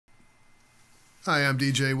Hi, I'm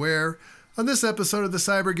DJ Ware. On this episode of the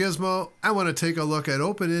CyberGizmo, I want to take a look at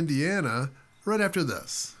OpenIndiana right after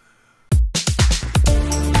this.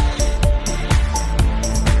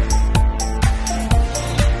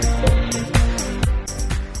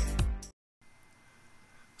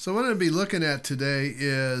 So what I'm going to be looking at today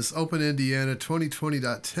is OpenIndiana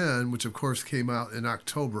 2020.10, which of course came out in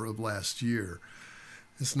October of last year.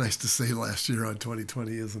 It's nice to say last year on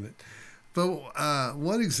 2020, isn't it? But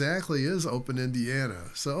what exactly is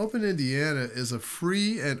OpenIndiana? So OpenIndiana is a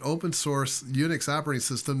free and open source Unix operating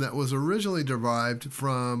system that was originally derived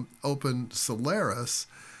from OpenSolaris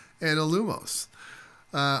and Illumos.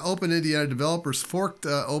 OpenIndiana developers forked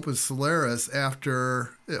OpenSolaris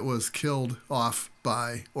after it was killed off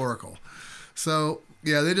by Oracle. So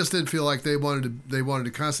yeah, they just didn't feel like they wanted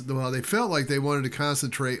to concentrate. Well, they felt like they wanted to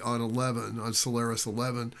concentrate on Solaris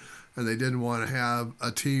 11. And they didn't want to have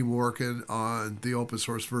a team working on the open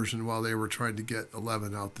source version while they were trying to get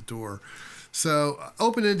 11 out the door. So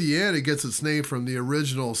OpenIndiana gets its name from the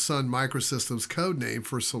original Sun Microsystems code name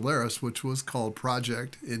for Solaris, which was called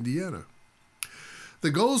Project Indiana. The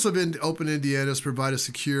goals of OpenIndiana is to provide a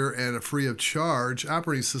secure and a free of charge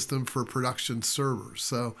operating system for production servers.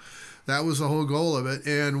 So that was the whole goal of it.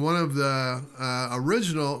 And one of the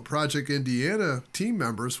original Project Indiana team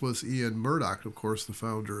members was Ian Murdoch, of course, the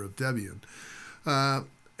founder of Debian. And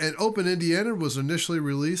OpenIndiana was initially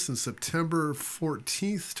released on September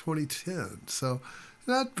 14th, 2010. So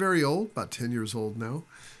not very old, about 10 years old now,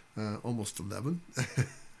 almost 11.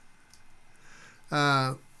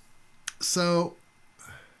 So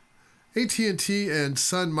AT&T and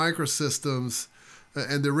Sun Microsystems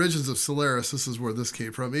and the origins of Solaris, this is where this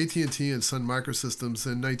came from. AT&T and Sun Microsystems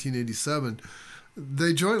in 1987,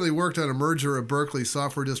 they jointly worked on a merger of Berkeley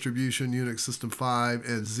software distribution UNIX System V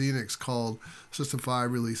and Xenix called System V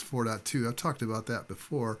Release 4.2. I've talked about that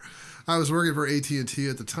before. I was working for AT&T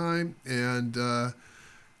at the time, and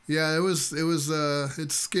yeah,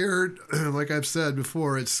 it scared, like I've said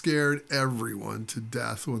before, it scared everyone to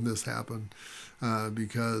death when this happened.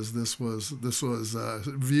 Because this was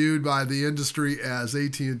viewed by the industry as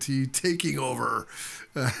AT&T taking over,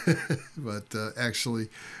 but actually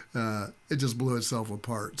it just blew itself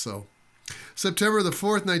apart. So September the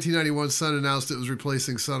 4th, 1991, Sun announced it was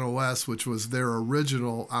replacing Sun OS, which was their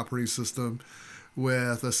original operating system,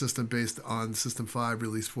 with a system based on System 5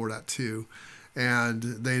 Release 4.2. And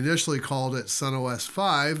they initially called it Sun OS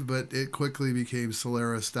 5, but it quickly became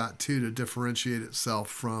Solaris.2 to differentiate itself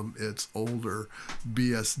from its older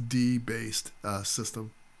BSD-based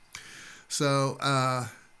system. So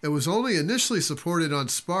it was only initially supported on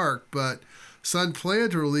Spark, but Sun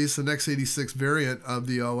planned to release the x86 variant of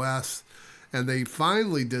the OS, and they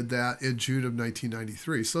finally did that in June of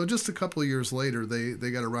 1993. So just a couple of years later,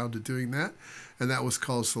 they got around to doing that, and that was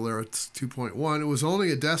called Solaris 2.1. It was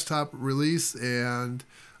only a desktop release, and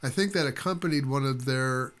I think that accompanied one of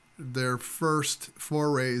their first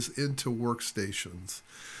forays into workstations.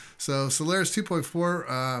 So Solaris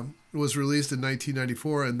 2.4 was released in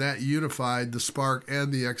 1994, and that unified the Spark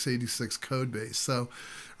and the x86 code base. So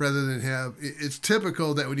rather than it's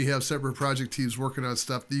typical that when you have separate project teams working on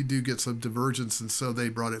stuff, you do get some divergence, and so they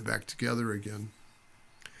brought it back together again.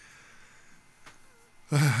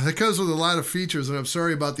 It comes with a lot of features, and I'm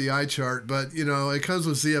sorry about the eye chart, but you know, it comes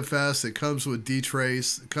with ZFS, it comes with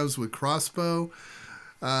dtrace, it comes with Crossbow.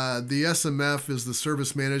 The SMF is the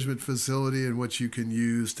service management facility in which you can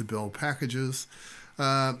use to build packages.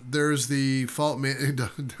 There's the fault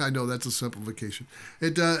I know that's a simplification.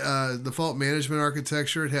 The fault management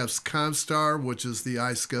architecture. It has Comstar, which is the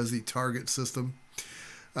iSCSI target system.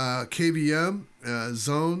 KVM,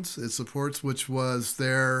 Zones, it supports, which was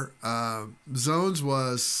their, Zones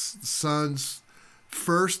was Sun's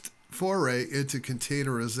first foray into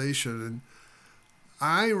containerization. And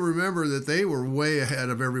I remember that they were way ahead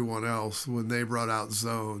of everyone else when they brought out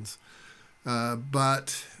Zones.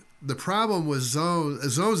 But the problem with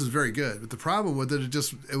Zones is very good, but the problem with it,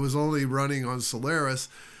 it was only running on Solaris.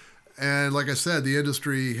 And like I said, the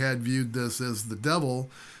industry had viewed this as the devil.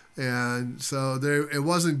 And so it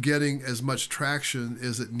wasn't getting as much traction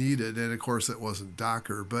as it needed. And of course, it wasn't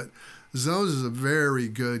Docker. But Zones is a very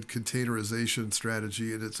good containerization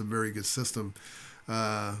strategy, and it's a very good system.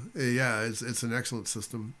 Yeah, it's an excellent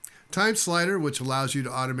system. Time Slider, which allows you to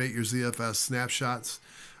automate your ZFS snapshots.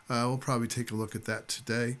 We'll probably take a look at that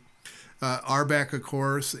today. RBAC, of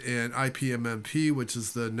course, and IPMMP, which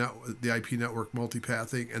is the IP network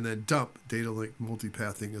multipathing, and then dump data link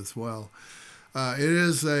multipathing as well. It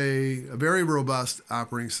is a very robust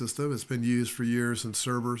operating system. It's been used for years in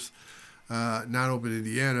servers, not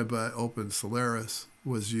OpenIndiana, but OpenSolaris.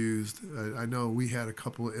 was used. I know we had a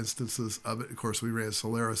couple of instances of it. Of course, we ran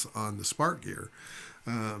Solaris on the Spark gear.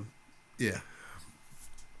 Yeah.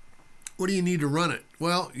 What do you need to run it?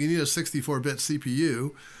 Well, you need a 64-bit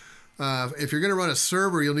CPU. If you're going to run a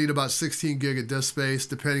server, you'll need about 16 gig of disk space,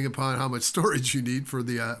 depending upon how much storage you need for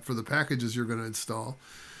the packages you're going to install.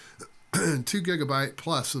 2 gigabyte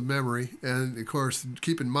plus of memory, and of course,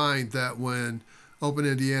 keep in mind that when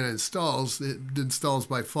OpenIndiana installs, it installs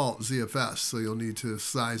by default ZFS, so you'll need to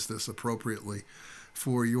size this appropriately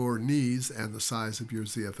for your needs and the size of your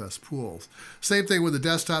ZFS pools. Same thing with the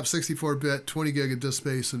desktop, 64-bit, 20 gig of disk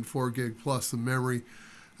space, and 4 gig plus of memory.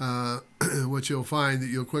 Which you'll find that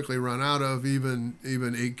you'll quickly run out of. Even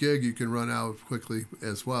 8 gig you can run out quickly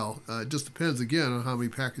as well. It just depends, again, on how many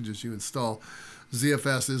packages you install.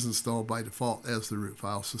 ZFS is installed by default as the root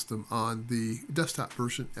file system on the desktop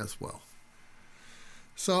version as well.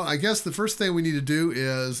 So I guess the first thing we need to do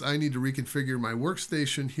is I need to reconfigure my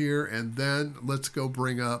workstation here, and then let's go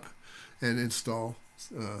bring up and install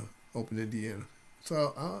OpenIndiana.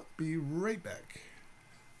 So I'll be right back.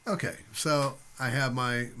 Okay, so I have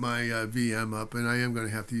my VM up, and I am going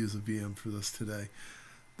to have to use a VM for this today.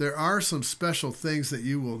 There are some special things that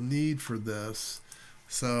you will need for this.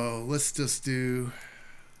 So let's just do...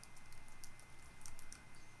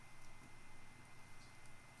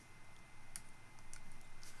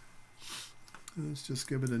 Let's just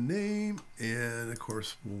give it a name, and of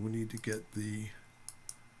course we'll need to get the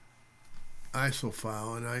ISO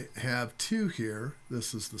file, and I have two here.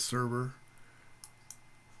 This is the server,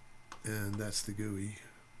 and that's the GUI.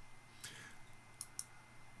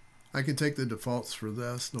 I can take the defaults for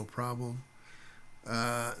this, no problem.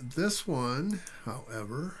 This one,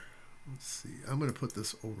 however, let's see, I'm going to put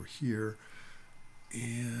this over here,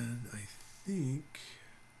 and I think,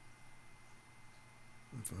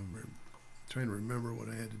 if I'm trying to remember what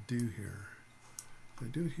I had to do here. Did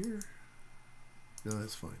I do it here? No,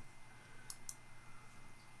 that's fine.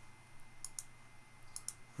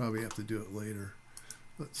 Probably have to do it later.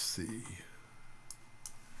 Let's see.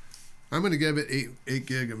 I'm going to give it 8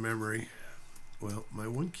 gig of memory. Well, my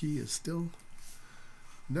one key is still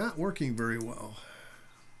not working very well.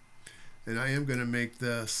 And I am going to make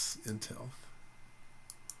this Intel.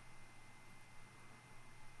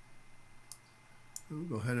 I'll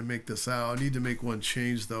go ahead and make this out. I need to make one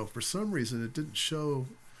change though. For some reason it didn't show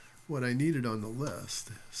what I needed on the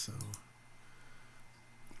list. So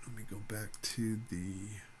let me go back to the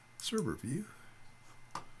server view.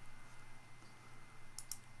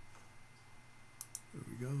 There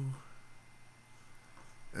we go.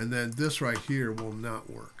 And then this right here will not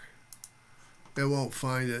work. It won't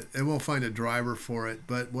find it. It won't find a driver for it.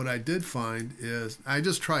 But what I did find is I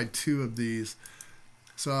just tried two of these.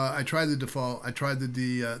 So I tried the default. I tried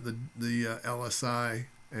the LSI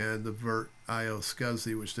and the Werq IO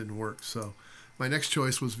SCSI, which didn't work. So my next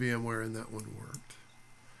choice was VMware, and that one worked.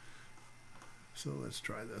 So let's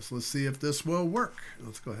try this. Let's see if this will work.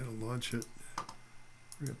 Let's go ahead and launch it.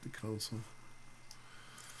 Bring up the console.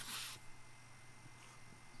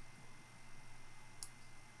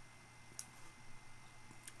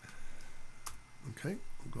 Okay,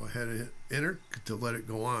 we'll go ahead and hit enter to let it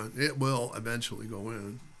go on. It will eventually go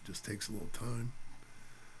in. It just takes a little time.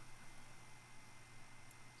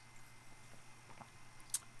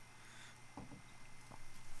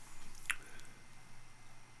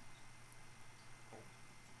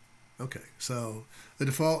 Okay, so the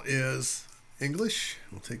default is English.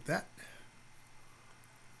 We'll take that.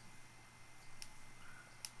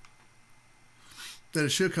 Then it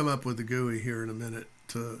should come up with the GUI here in a minute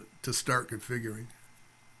to start configuring.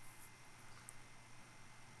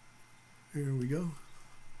 Here we go.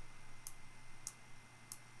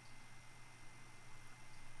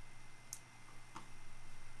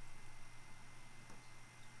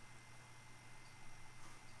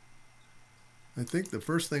 I think the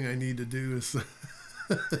first thing I need to do is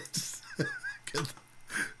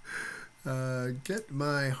get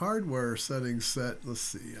my hardware settings set. Let's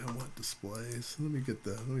see. I want displays. Let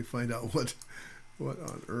me find out what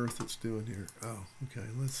on earth it's doing here. Oh, okay.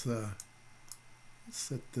 Let's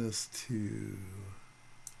set this to.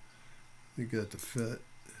 Let me get it to fit.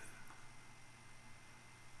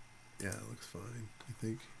 Yeah, it looks fine. I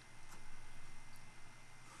think.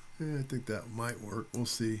 Yeah, I think that might work. We'll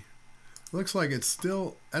see. Looks like it's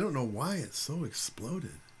still. I don't know why it's so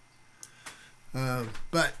exploded.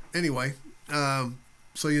 But anyway,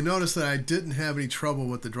 so you notice that I didn't have any trouble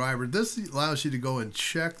with the driver. This allows you to go and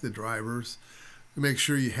check the drivers to make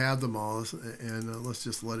sure you have them all, and let's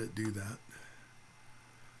just let it do that.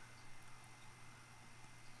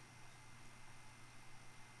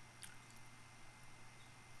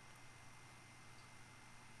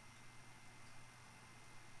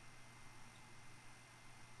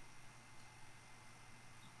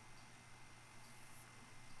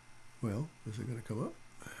 Is it going to come up?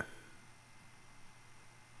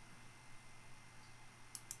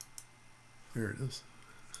 There it is.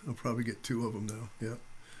 I'll probably get 2 of them now. Yep.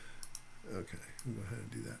 Okay, we'll go ahead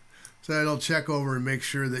and do that. So it'll check over and make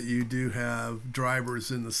sure that you do have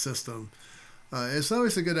drivers in the system. It's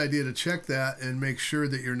always a good idea to check that and make sure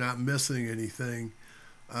that you're not missing anything.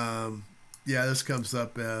 Yeah, this comes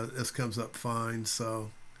up fine,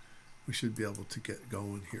 so we should be able to get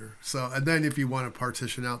going here. So, and then if you want to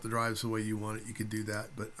partition out the drives the way you want it, you can do that.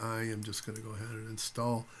 But I am just going to go ahead and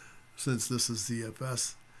install, since this is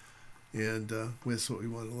ZFS, and that's what we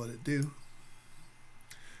want to let it do.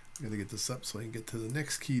 I'm going to get this up so I can get to the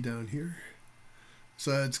next key down here.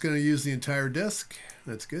 So it's going to use the entire disk.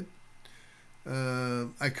 That's good.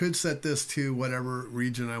 I could set this to whatever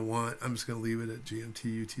region I want. I'm just going to leave it at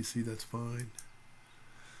GMT UTC. That's fine.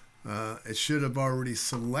 It should have already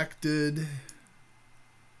selected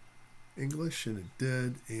English, and it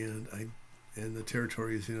did, and the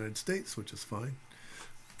territory is the United States, which is fine.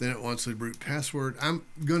 Then it wants the root password. I'm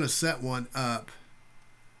going to set one up.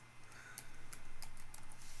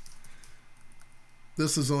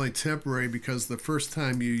 This is only temporary because the first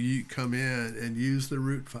time you come in and use the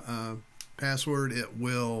root password, it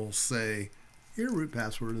will say your root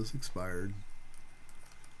password is expired.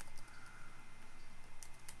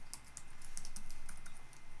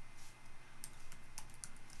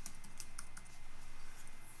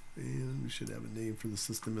 And we should have a name for the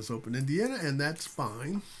system as OpenIndiana, and that's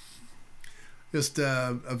fine. Just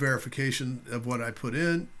a verification of what I put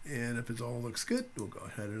in, and if it all looks good, we'll go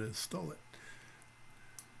ahead and install it.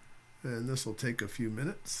 And this will take a few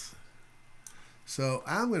minutes. So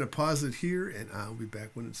I'm going to pause it here, and I'll be back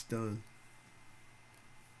when it's done.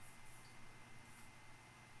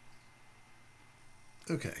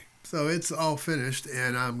 Okay, so it's all finished,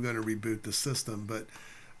 and I'm going to reboot the system, but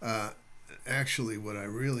actually what I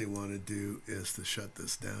really want to do is to shut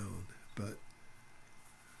this down, but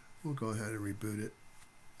we'll go ahead and reboot it,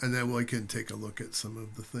 and then we can take a look at some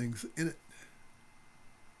of the things in it.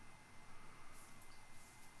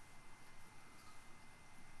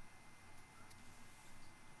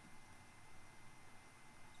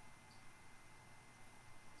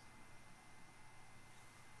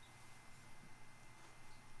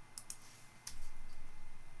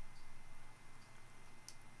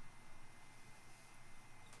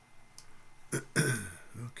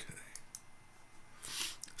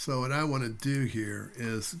 So what I want to do here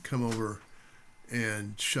is come over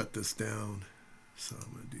and shut this down. So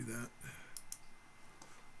I'm going to do that.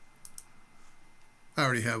 I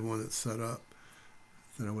already have one that's set up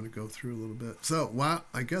that I want to go through a little bit. So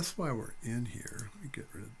I guess while we're in here, let me get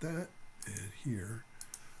rid of that and here.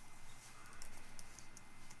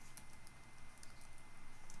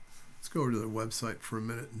 Let's go over to the website for a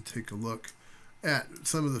minute and take a look at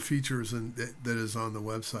some of the features that is on the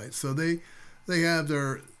website. So they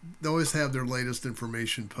always have their latest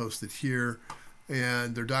information posted here,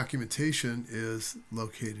 and their documentation is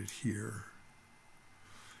located here.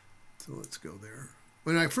 So let's go there.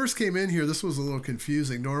 When I first came in here, this was a little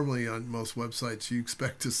confusing. Normally on most websites you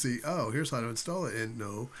expect to see, oh, here's how to install it, and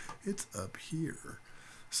no, it's up here.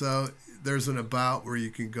 So there's an about where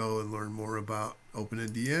you can go and learn more about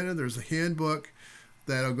OpenIndiana. There's a handbook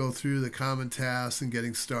that'll go through the common tasks and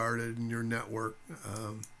getting started in your network.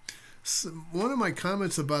 So one of my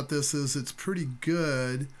comments about this is it's pretty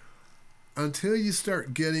good until you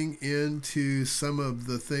start getting into some of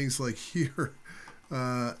the things like here.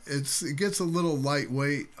 It gets a little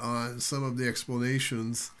lightweight on some of the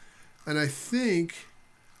explanations, and I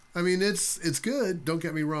mean it's good, don't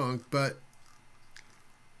get me wrong, but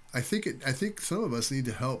I think some of us need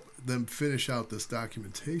to help them finish out this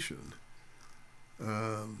documentation.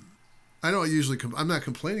 I don't usually, I'm not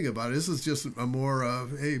complaining about it. This is just a more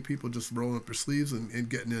of, hey, people just rolling up their sleeves and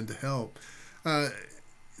getting in to help. Yeah,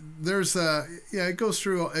 it goes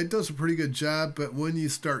through, it does a pretty good job, but when you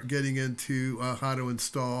start getting into how to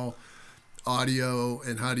install audio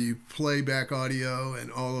and how do you play back audio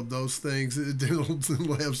and all of those things, it'll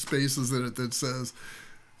have spaces in it that says,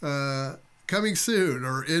 coming soon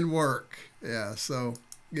or in work. Yeah, so,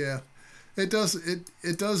 yeah. It does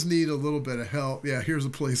need a little bit of help. Yeah, here's a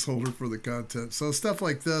placeholder for the content. So stuff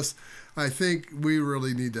like this, I think we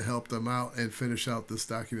really need to help them out and finish out this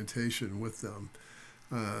documentation with them.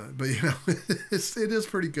 But you know, it is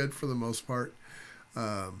pretty good for the most part.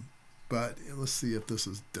 But let's see if this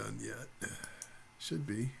is done yet. Should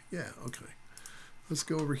be. Yeah, okay. Let's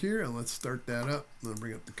go over here and let's start that up. I'm going to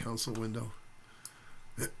bring up the console window.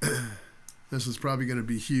 This is probably going to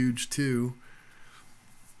be huge too.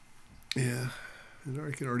 Yeah, and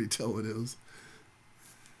I can already tell it is.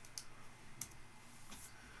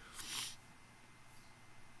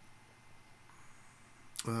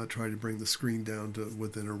 try to bring the screen down to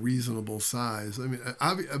within a reasonable size. I mean,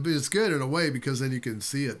 it's good in a way because then you can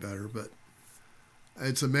see it better, but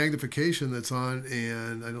it's a magnification that's on,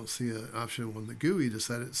 and I don't see an option on the GUI to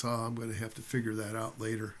set it, so I'm going to have to figure that out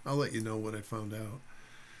later. I'll let you know what I found out.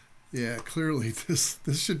 Yeah, clearly this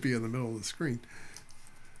should be in the middle of the screen.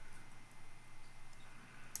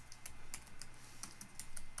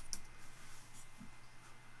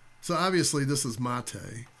 So obviously this is Mate.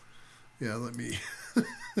 Yeah, let me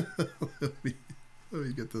let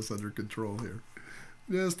me get this under control here.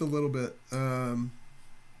 Just a little bit. Let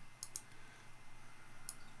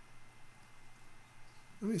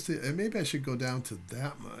me see. Maybe I should go down to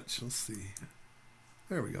that much. Let's see.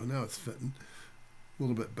 There we go. Now it's fitting a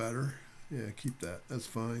little bit better. Yeah, keep that. That's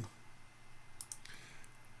fine.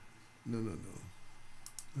 No.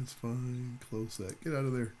 That's fine. Close that. Get out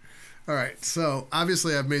of there. All right. So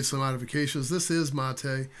obviously I've made some modifications. This is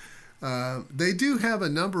Mate. They do have a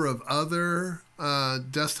number of other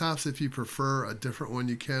desktops. If you prefer a different one,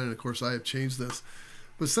 you can. And of course, I have changed this.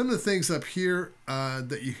 But some of the things up here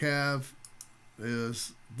that you have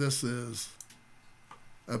is this is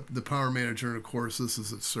the power manager, and of course this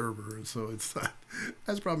is a server, and so it's not,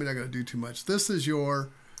 that's probably not going to do too much. This is your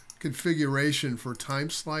configuration for time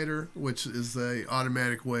slider, which is a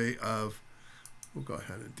automatic way of, we'll go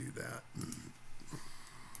ahead and do that.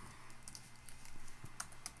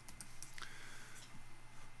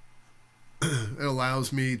 It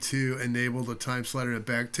allows me to enable the time slider.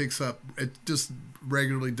 It just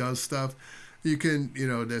regularly does stuff. You can,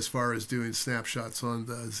 as far as doing snapshots on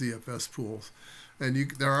the ZFS pools.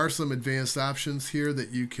 And there are some advanced options here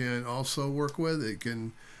that you can also work with. It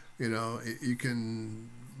can, you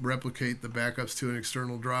can replicate the backups to an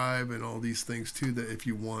external drive and all these things too, that if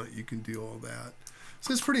you want, you can do all that.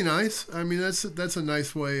 So it's pretty nice. I mean, that's a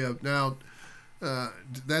nice way of, now,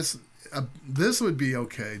 this would be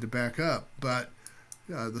okay to back up, but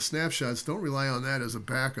the snapshots, don't rely on that as a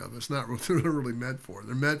backup. It's not what they're really meant for.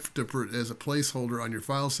 They're meant as a placeholder on your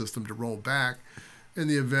file system to roll back in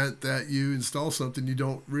the event that you install something you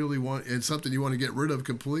don't really want, and something you want to get rid of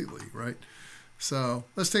completely, right? So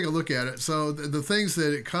let's take a look at it. So the things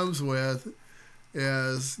that it comes with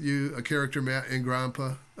is a character in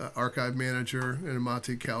Grandpa, archive manager, and a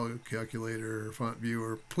Mate calculator, font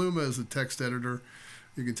viewer. Pluma is a text editor.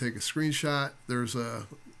 You can take a screenshot.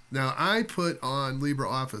 Now I put on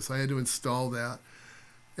LibreOffice. I had to install that,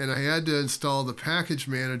 and I had to install the package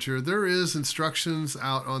manager. There is instructions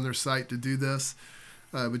out on their site to do this,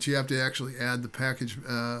 but you have to actually add the package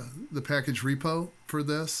repo for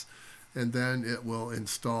this, and then it will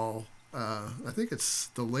install. I think it's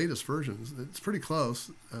the latest version. It's pretty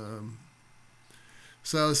close.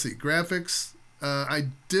 So let's see, graphics. I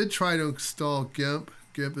did try to install GIMP.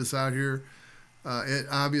 GIMP is out here. It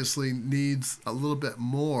obviously needs a little bit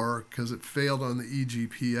more because it failed on the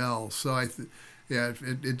eGPL. So it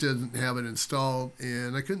didn't have it installed,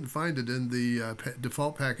 and I couldn't find it in the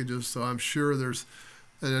default packages. So I'm sure there's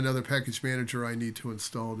another package manager I need to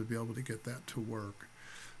install to be able to get that to work.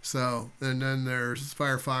 So, and then there's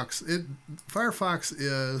Firefox. Firefox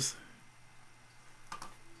is,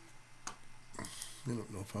 I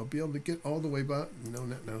don't know if I'll be able to get all the way back. No.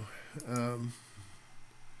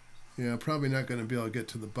 Yeah, probably not going to be able to get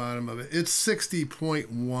to the bottom of it. It's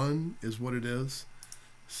 60.1 is what it is.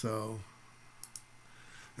 So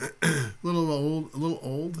a little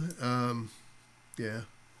old. Yeah.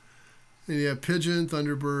 And you have Pigeon,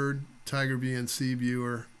 Thunderbird, Tiger VNC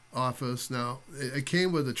Viewer, Office. Now it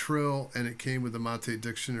came with a Trill and it came with the Mate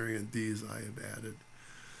dictionary, and these I have added.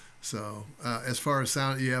 So as far as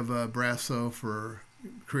sound, you have Brasso for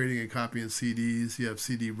creating and copying CDs. You have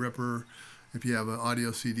CD Ripper if you have an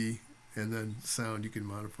audio CD, and then sound, you can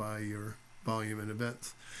modify your volume and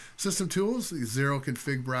events. System tools, Zero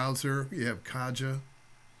Config Browser. You have Kaja,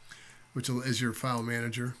 which is your file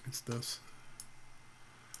manager. It's this.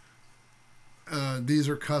 These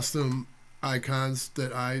are custom icons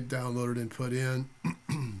that I downloaded and put in.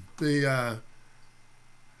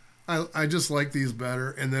 I just like these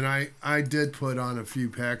better, and then I did put on a few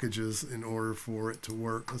packages in order for it to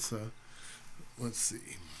work. Let's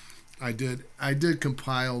see. I did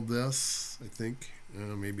compile this, I think.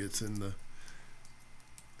 Maybe it's in the,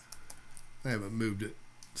 I haven't moved it.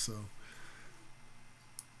 So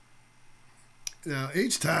now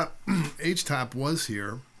HTOP was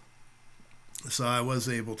here, so I was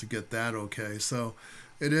able to get that okay. So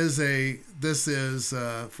this is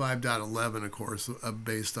 5.11, of course,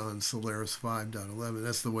 based on Solaris 5.11.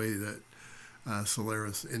 That's the way that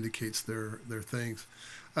Solaris indicates their things.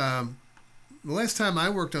 The last time I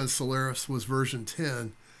worked on Solaris was version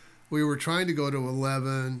 10. We were trying to go to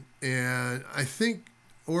 11, and I think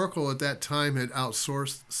Oracle at that time had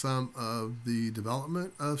outsourced some of the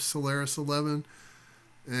development of Solaris 11,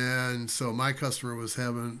 and so my customer was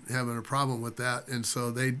having a problem with that, and so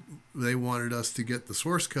they wanted us to get the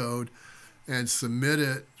source code and submit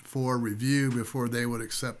it for review before they would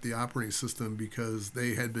accept the operating system, because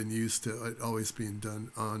they had been used to it always being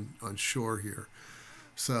done on shore here.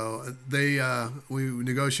 So we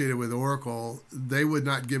negotiated with Oracle. They would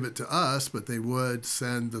not give it to us, but they would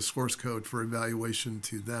send the source code for evaluation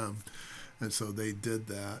to them. And so they did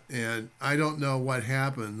that. And I don't know what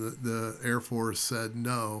happened. The Air Force said,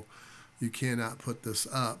 no, you cannot put this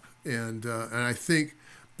up. And I think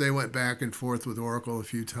they went back and forth with Oracle a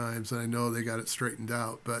few times, and I know they got it straightened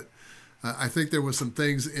out. But I think there was some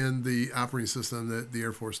things in the operating system that the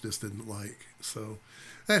Air Force just didn't like. So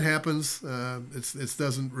that happens. It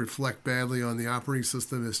doesn't reflect badly on the operating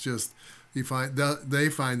system. It's just they find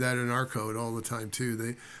that in our code all the time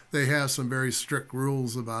too. They have some very strict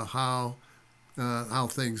rules about how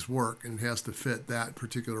things work, and it has to fit that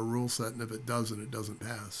particular rule set. And if it doesn't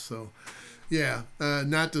pass. So yeah,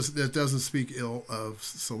 it doesn't speak ill of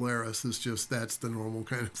Solaris. It's just that's the normal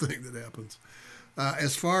kind of thing that happens.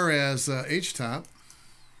 As far as HTOP.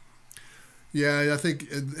 Yeah, I think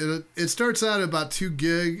it starts out at about 2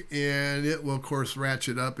 gig, and it will, of course,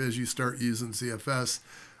 ratchet up as you start using ZFS.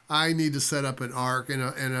 I need to set up an ARC, and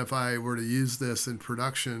if I were to use this in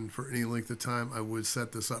production for any length of time, I would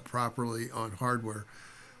set this up properly on hardware.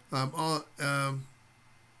 But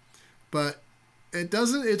it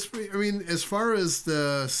doesn't. As far as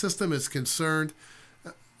the system is concerned,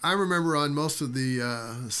 I remember on most of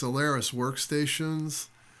the Solaris workstations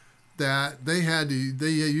that they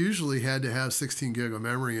usually had to have 16 gig of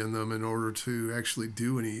memory in them in order to actually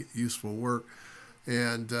do any useful work.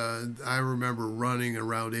 And I remember running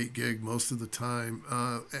around 8 gig most of the time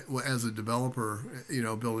as a developer,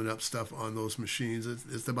 building up stuff on those machines.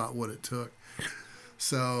 It's about what it took.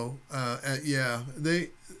 So yeah,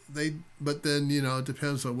 but then it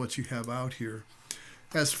depends on what you have out here.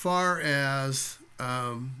 As far as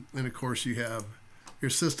and of course you have your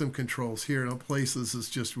system controls here. Places is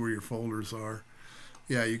just where your folders are.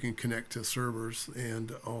 Yeah, you can connect to servers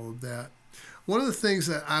and all of that. One of the things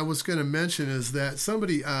that I was going to mention is that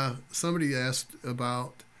somebody asked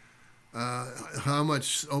about how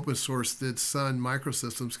much open source did Sun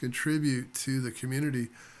Microsystems contribute to the community.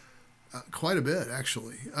 Quite a bit,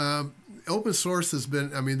 actually. Open source has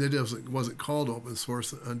been, it wasn't called open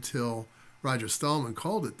source until Roger Stallman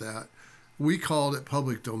called it that. We called it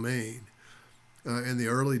public domain in the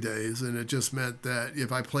early days, and it just meant that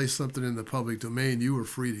if I placed something in the public domain, you were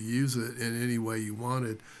free to use it in any way you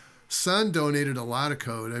wanted. Sun donated a lot of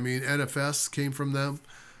code. NFS came from them,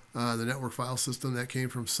 the network file system that came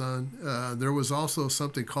from Sun. There was also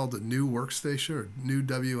something called the New Workstation, or New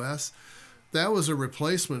WS. That was a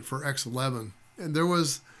replacement for X11, and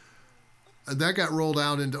that got rolled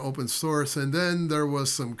out into open source. And then there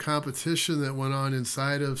was some competition that went on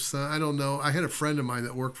inside of Sun. I don't know. I had a friend of mine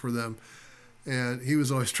that worked for them, and he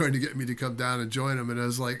was always trying to get me to come down and join him. And I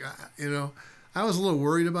was like, I was a little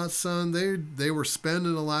worried about Sun. They were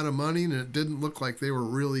spending a lot of money, and it didn't look like they were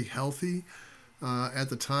really healthy at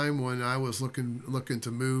the time when I was looking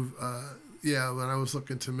to move. When I was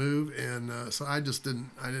looking to move, and so I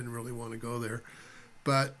didn't really want to go there.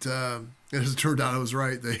 But as it turned out, I was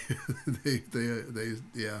right.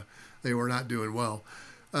 They were not doing well.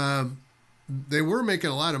 They were making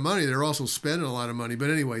a lot of money. They were also spending a lot of money. But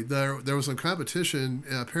anyway, there was some competition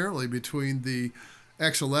apparently between the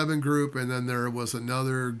X11 group, and then there was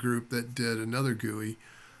another group that did another GUI,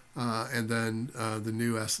 and then the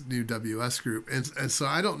new WS group. And so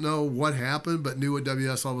I don't know what happened, but new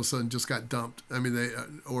WS all of a sudden just got dumped.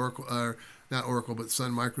 Oracle, not Oracle, but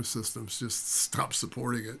Sun Microsystems just stopped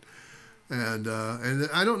supporting it. And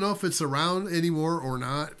I don't know if it's around anymore or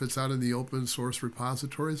not. If it's out in the open source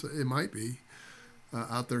repositories, it might be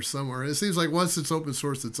out there somewhere. It seems like once it's open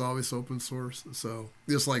source, it's always open source. So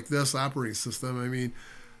just like this operating system,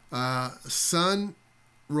 Sun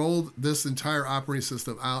rolled this entire operating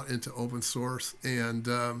system out into open source and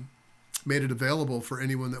made it available for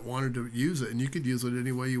anyone that wanted to use it. And you could use it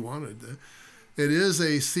any way you wanted. It is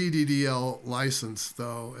a CDDL license,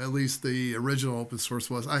 though. At least the original open source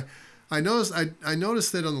was. I noticed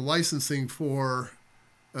that on the licensing for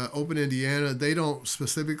OpenIndiana, they don't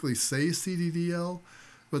specifically say CDDL,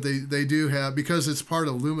 but they do have, because it's part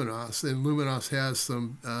of Luminos, and Luminos has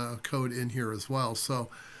some code in here as well. So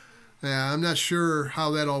I'm not sure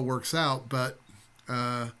how that all works out, but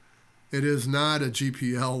it is not a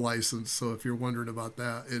GPL license. So if you're wondering about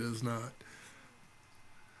that, it is not.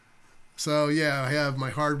 So yeah, I have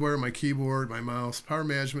my hardware, my keyboard, my mouse, power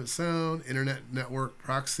management, sound, internet network,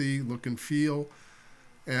 proxy, look and feel.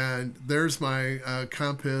 And there's my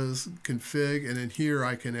Compiz config, and in here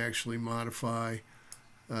I can actually modify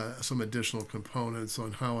some additional components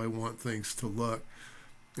on how I want things to look.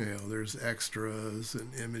 You know, there's extras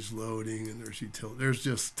and image loading, and there's utility. There's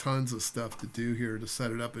just tons of stuff to do here to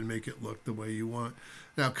set it up and make it look the way you want.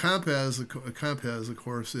 Now, Compiz, of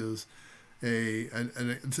course, is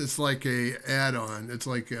it's like a add-on. It's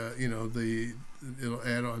like you know, it'll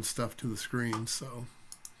add on stuff to the screen. So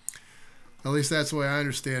at least that's the way I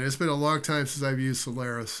understand it. It's been a long time since I've used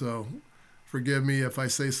Solaris, so forgive me if I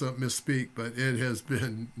say something misspeak, but it has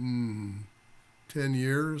been 10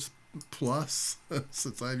 years plus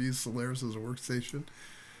since I've used Solaris as a workstation.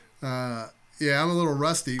 Yeah, I'm a little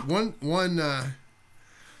rusty.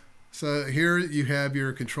 So here you have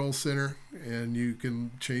your control center, and you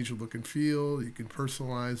can change the look and feel. You can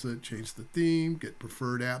personalize it, change the theme, get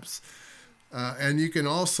preferred apps, and you can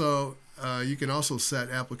also set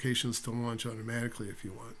applications to launch automatically if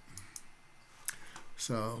you want.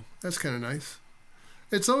 So that's kind of nice.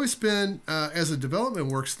 It's always been as a development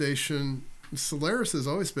workstation, Solaris has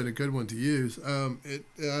always been a good one to use.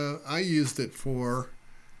 I used it from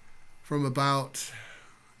about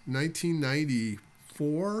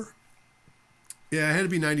 1994. Yeah, it had to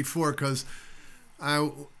be 94 because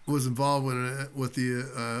I was involved with one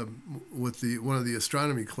of the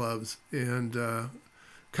astronomy clubs, and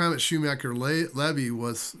Comet Shoemaker-Levy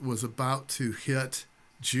was about to hit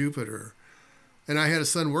Jupiter, and I had a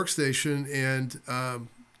Sun workstation and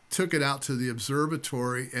took it out to the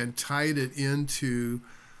observatory and tied it into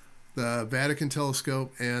the Vatican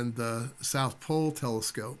telescope and the South Pole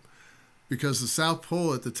telescope, because the South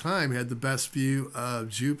Pole at the time had the best view of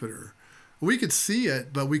Jupiter. We could see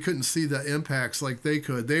it, but we couldn't see the impacts like they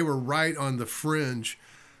could. They were right on the fringe,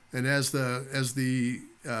 and as the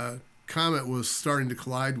comet was starting to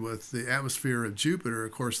collide with the atmosphere of Jupiter,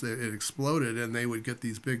 of course, it exploded, and they would get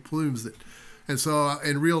these big plumes and so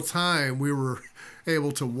in real time, we were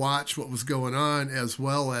able to watch what was going on as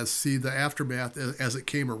well as see the aftermath as it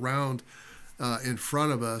came around in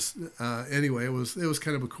front of us. Anyway, it was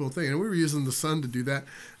kind of a cool thing, and we were using the sun to do that.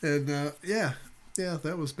 And yeah,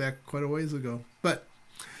 that was back quite a ways ago. But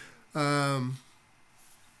let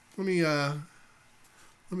me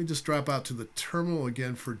just drop out to the terminal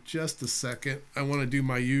again for just a second. I want to do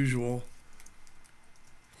my usual.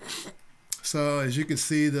 So as you can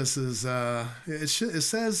see, this is it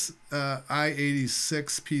says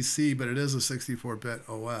i86 PC, but it is a 64-bit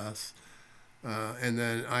OS, and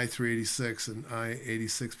then i386 and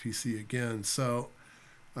i86 PC again. So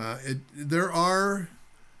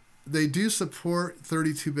they do support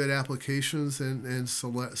 32-bit applications in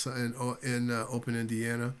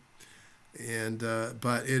OpenIndiana, and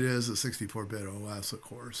but it is a 64-bit OS, of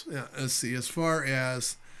course. Yeah, let's see. As far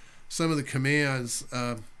as some of the commands.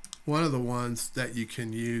 One of the ones that you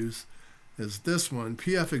can use is this one.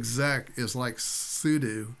 pfexec is like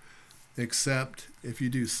sudo, except if you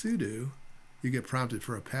do sudo, you get prompted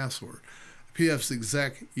for a password.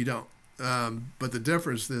 pfexec, you don't. But the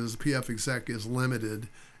difference is pfexec is limited,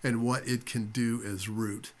 and what it can do is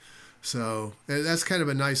root. So that's kind of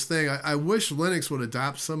a nice thing. I wish Linux would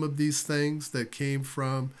adopt some of these things that came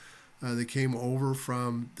over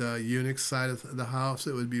from the Unix side of the house.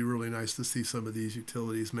 It would be really nice to see some of these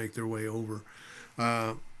utilities make their way over.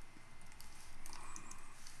 Let's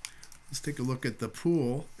take a look at the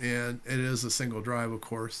pool, and it is a single drive, of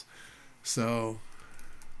course. So,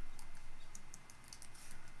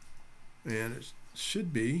 and it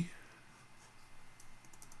should be.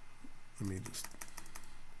 Let me just.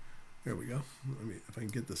 There we go. If I can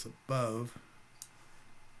get this above.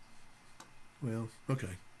 Well,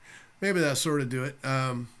 okay. Maybe that'll sort of do it.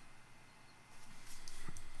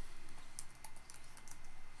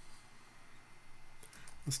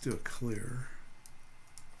 Let's do it clear.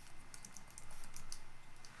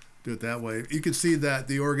 Do it that way. You can see that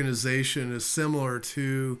the organization is similar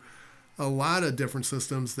to a lot of different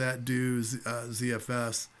systems that do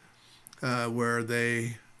ZFS, where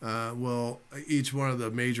they each one of the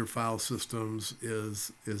major file systems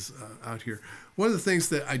is out here. One of the things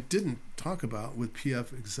that I didn't talk about with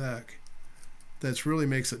pfexec that really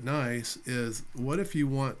makes it nice is, what if you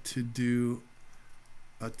want to do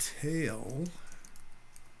a tail?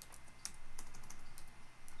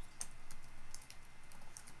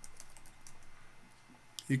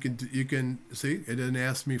 You can see it didn't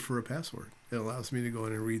ask me for a password. It allows me to go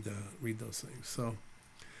in and read those things. So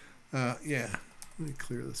yeah. Let me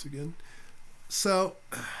clear this again. So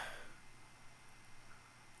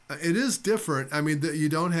It is different. I mean, you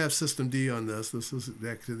don't have System D on this. This is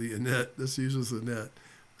actually the init. This uses the init.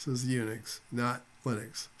 This is Unix, not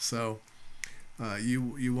Linux. So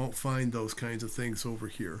you won't find those kinds of things over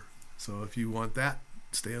here. So if you want that,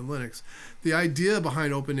 stay on Linux. The idea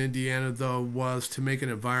behind OpenIndiana, though, was to make an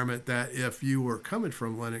environment that if you were coming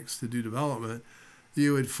from Linux to do development,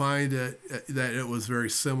 you would find that it was very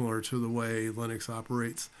similar to the way Linux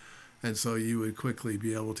operates. And so you would quickly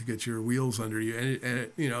be able to get your wheels under you, and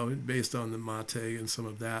you know, based on the Mate and some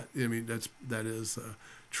of that. I mean, that is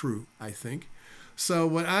true, I think. So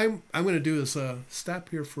what I'm going to do is stop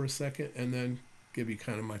here for a second and then give you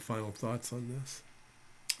kind of my final thoughts on this.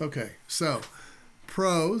 Okay, so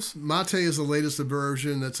pros. Mate is the latest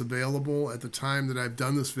version that's available at the time that I've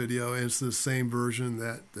done this video, and it's the same version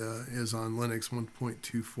that is on Linux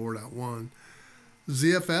 1.24.1.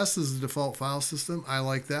 ZFS is the default file system. I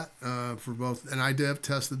like that for both. And I have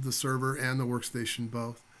tested the server and the workstation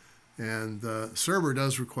both. And the server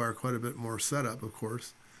does require quite a bit more setup, of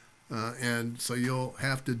course. And so you'll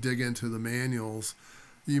have to dig into the manuals.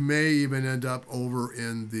 You may even end up over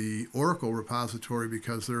in the Oracle repository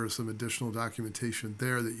because there is some additional documentation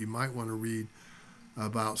there that you might want to read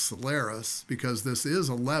about Solaris, because this is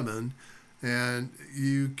 11, and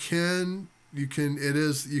you can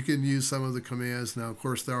use some of the commands. Now, of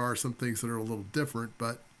course, there are some things that are a little different,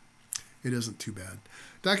 but it isn't too bad.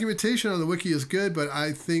 Documentation on the wiki is good, but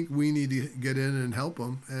I think we need to get in and help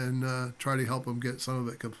them and try to help them get some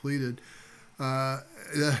of it completed.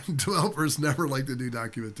 Developers never like to do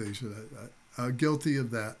documentation. Guilty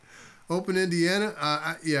of that.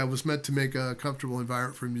 OpenIndiana, yeah, was meant to make a comfortable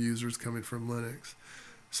environment for users coming from Linux.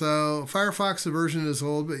 So Firefox, the version is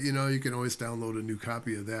old, but you know, you can always download a new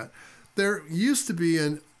copy of that. There used to be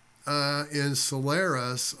in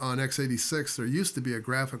Solaris on x86, there used to be a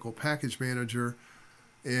graphical package manager,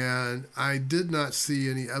 and I did not see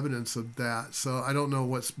any evidence of that. So I don't know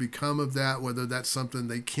what's become of that, whether that's something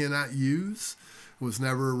they cannot use. It was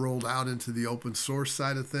never rolled out into the open source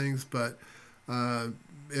side of things, but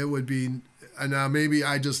it would be, now maybe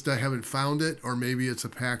I just haven't found it, or maybe it's a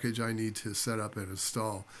package I need to set up and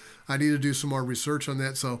install. I need to do some more research on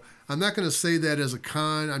that. So I'm not going to say that as a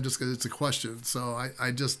con. It's a question. So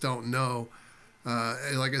I just don't know.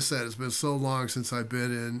 Like I said, it's been so long since I've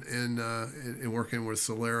been in working with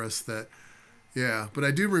Solaris that, yeah. But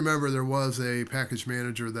I do remember there was a package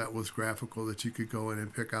manager that was graphical that you could go in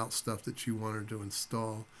and pick out stuff that you wanted to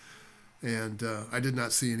install. And I did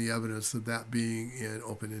not see any evidence of that being in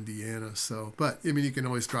OpenIndiana. So, but I mean, you can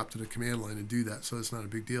always drop to the command line and do that. So it's not a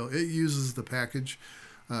big deal. It uses the package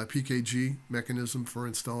PKG mechanism for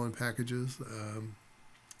installing packages.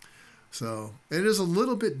 So it is a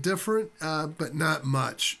little bit different, but not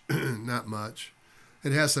much. Not much.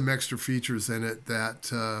 It has some extra features in it that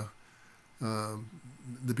the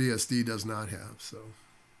BSD does not have. So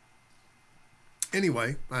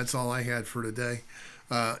anyway, that's all I had for today.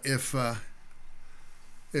 If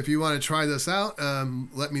you want to try this out,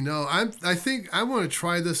 let me know. I think I want to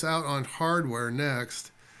try this out on hardware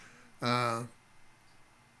next.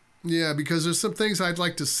 Yeah, because there's some things I'd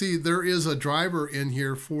like to see. There is a driver in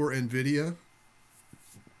here for NVIDIA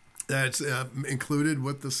that's included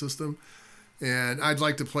with the system. And I'd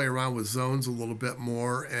like to play around with zones a little bit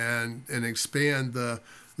more and expand the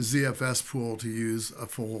ZFS pool to use a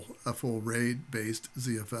full RAID-based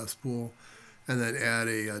ZFS pool, and then add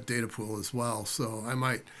a data pool as well. So I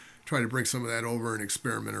might try to bring some of that over and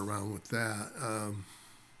experiment around with that.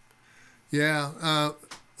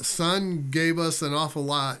 Sun gave us an awful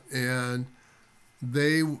lot, and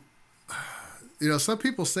they, you know, some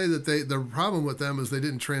people say that the problem with them is they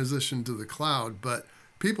didn't transition to the cloud, but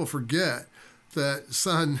people forget that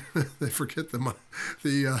Sun, they forget the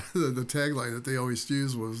tagline that they always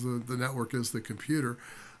use was the network is the computer.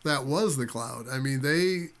 That was the cloud. I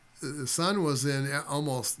mean, Sun was in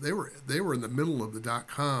almost, they were in the middle of the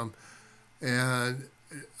 .com, and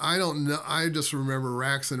I don't know. I just remember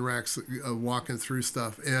racks and racks walking through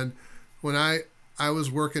stuff. And when I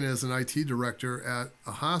was working as an IT director at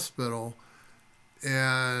a hospital,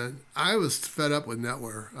 and I was fed up with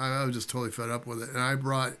NetWare. I was just totally fed up with it. And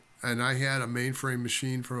I had a mainframe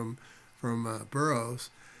machine from Burroughs,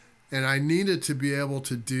 and I needed to be able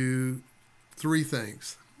to do three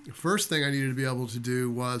things. The first thing I needed to be able to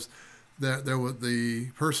do was that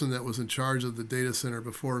the person that was in charge of the data center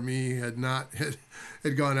before me had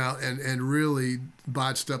gone out and really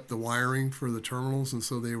botched up the wiring for the terminals, and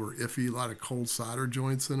so they were iffy, a lot of cold solder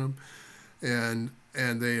joints in them, and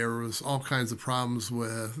there was all kinds of problems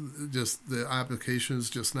with just the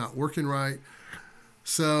applications just not working right.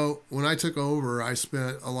 So when I took over, I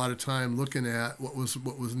spent a lot of time looking at what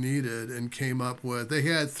was needed and came up with. They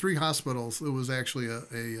had 3 hospitals. It was actually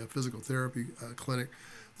a physical therapy clinic.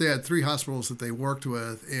 They had 3 hospitals that they worked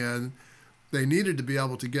with, and they needed to be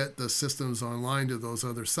able to get the systems online to those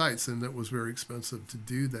other sites, and it was very expensive to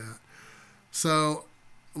do that. So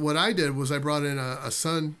what I did was I brought in a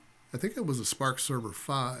Sun, I think it was a Spark Server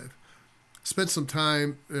 5. Spent some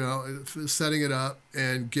time, setting it up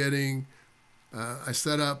and getting. I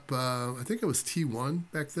set up, I think it was T1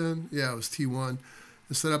 back then. Yeah, it was T1.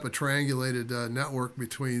 I set up a triangulated network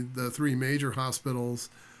between the 3 major hospitals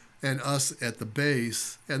and us at the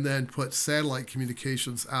base, and then put satellite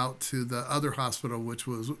communications out to the other hospital, which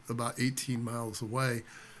was about 18 miles away.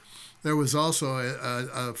 There was also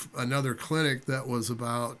another clinic that was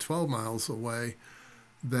about 12 miles away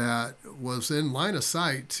that was in line of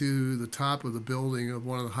sight to the top of the building of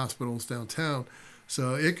one of the hospitals downtown.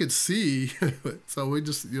 So it could see, so we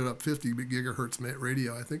just up 50 gigahertz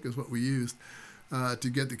radio, I think is what we used to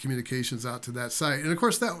get the communications out to that site. And of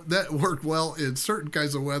course that worked well in certain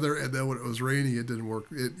kinds of weather, and then when it was raining, it didn't work.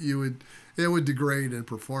 It would degrade in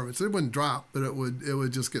performance. It wouldn't drop, but it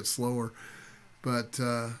would just get slower. But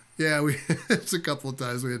yeah, it's a couple of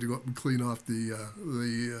times we had to go up and clean off the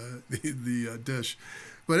dish,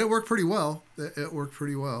 but it worked pretty well. It worked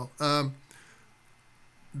pretty well.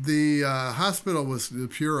 The hospital was the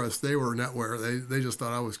purist. They were NetWare. They just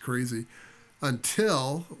thought I was crazy.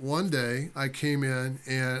 Until one day I came in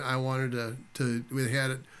and I wanted to we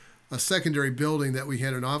had a secondary building that we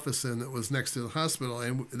had an office in that was next to the hospital,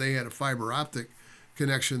 and they had a fiber optic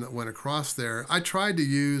connection that went across there. I tried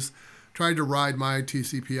to ride my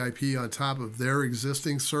TCP/IP on top of their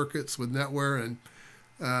existing circuits with NetWare,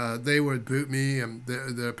 and they would boot me, and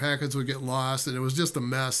the packets would get lost, and it was just a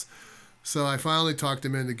mess. So I finally talked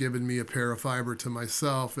them into giving me a pair of fiber to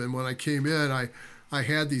myself. And when I came in, I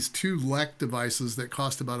had these 2 LEC devices that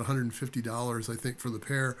cost about $150, I think, for the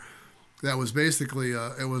pair. That was basically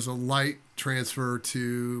it was a light transfer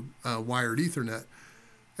to wired Ethernet.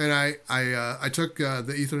 And I took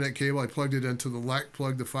the Ethernet cable, I plugged it into the LEC,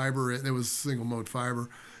 plugged the fiber in. It was single mode fiber,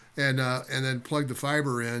 and then plugged the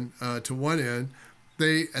fiber in to one end.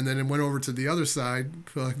 And then it went over to the other side,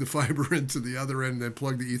 plugged the fiber into the other end, and then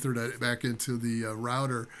plugged the Ethernet back into the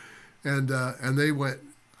router. And they went,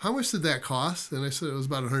 "How much did that cost?" And I said it was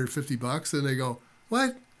about $150. And they go,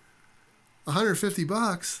 "What?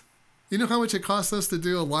 $150? You know how much it cost us to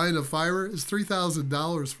do a line of fiber? It's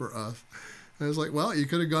 $3,000 for us." And I was like, "Well, you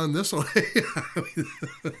could have gone this way."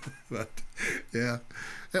 But yeah,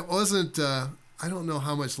 it wasn't. I don't know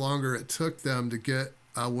how much longer it took them to get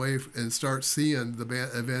away and start seeing the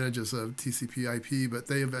advantages of TCP/IP, but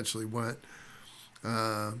they eventually went.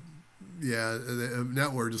 The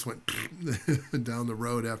network just went down the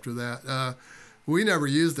road after that. We never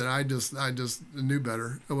used it. I just knew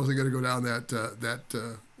better. I wasn't going to go down that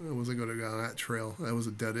I wasn't going to go down that trail. That was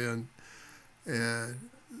a dead end. And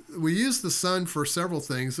we used the Sun for several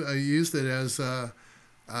things. I used it as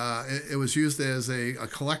it was used as a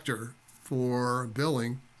collector for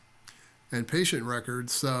billing and patient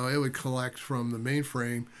records. So it would collect from the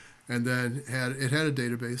mainframe, and then it had a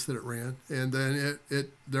database that it ran. And then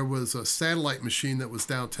there was a satellite machine that was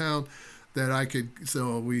downtown that I could.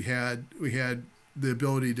 So we had the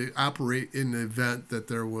ability to operate in the event that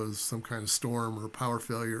there was some kind of storm or power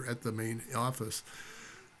failure at the main office,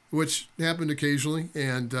 which happened occasionally.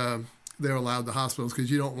 And they allowed the hospitals, because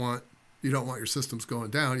you don't want your systems going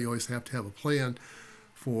down. You always have to have a plan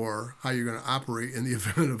for how you're going to operate in the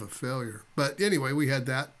event of a failure. But anyway, we had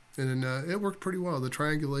that, and it worked pretty well. The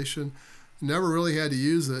triangulation, never really had to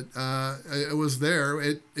use it. It was there.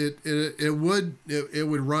 It would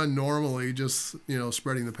run normally, just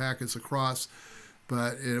spreading the packets across,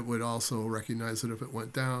 but it would also recognize it if it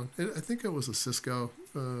went down. I think it was a Cisco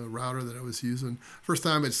router that I was using. First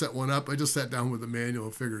time I'd set one up, I just sat down with the manual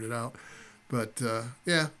and figured it out. But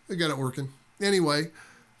yeah, I got it working. Anyway,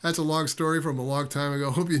 that's a long story from a long time ago.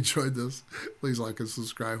 Hope you enjoyed this. Please like and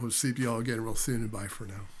subscribe. We'll see you all again real soon, and bye for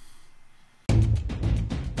now.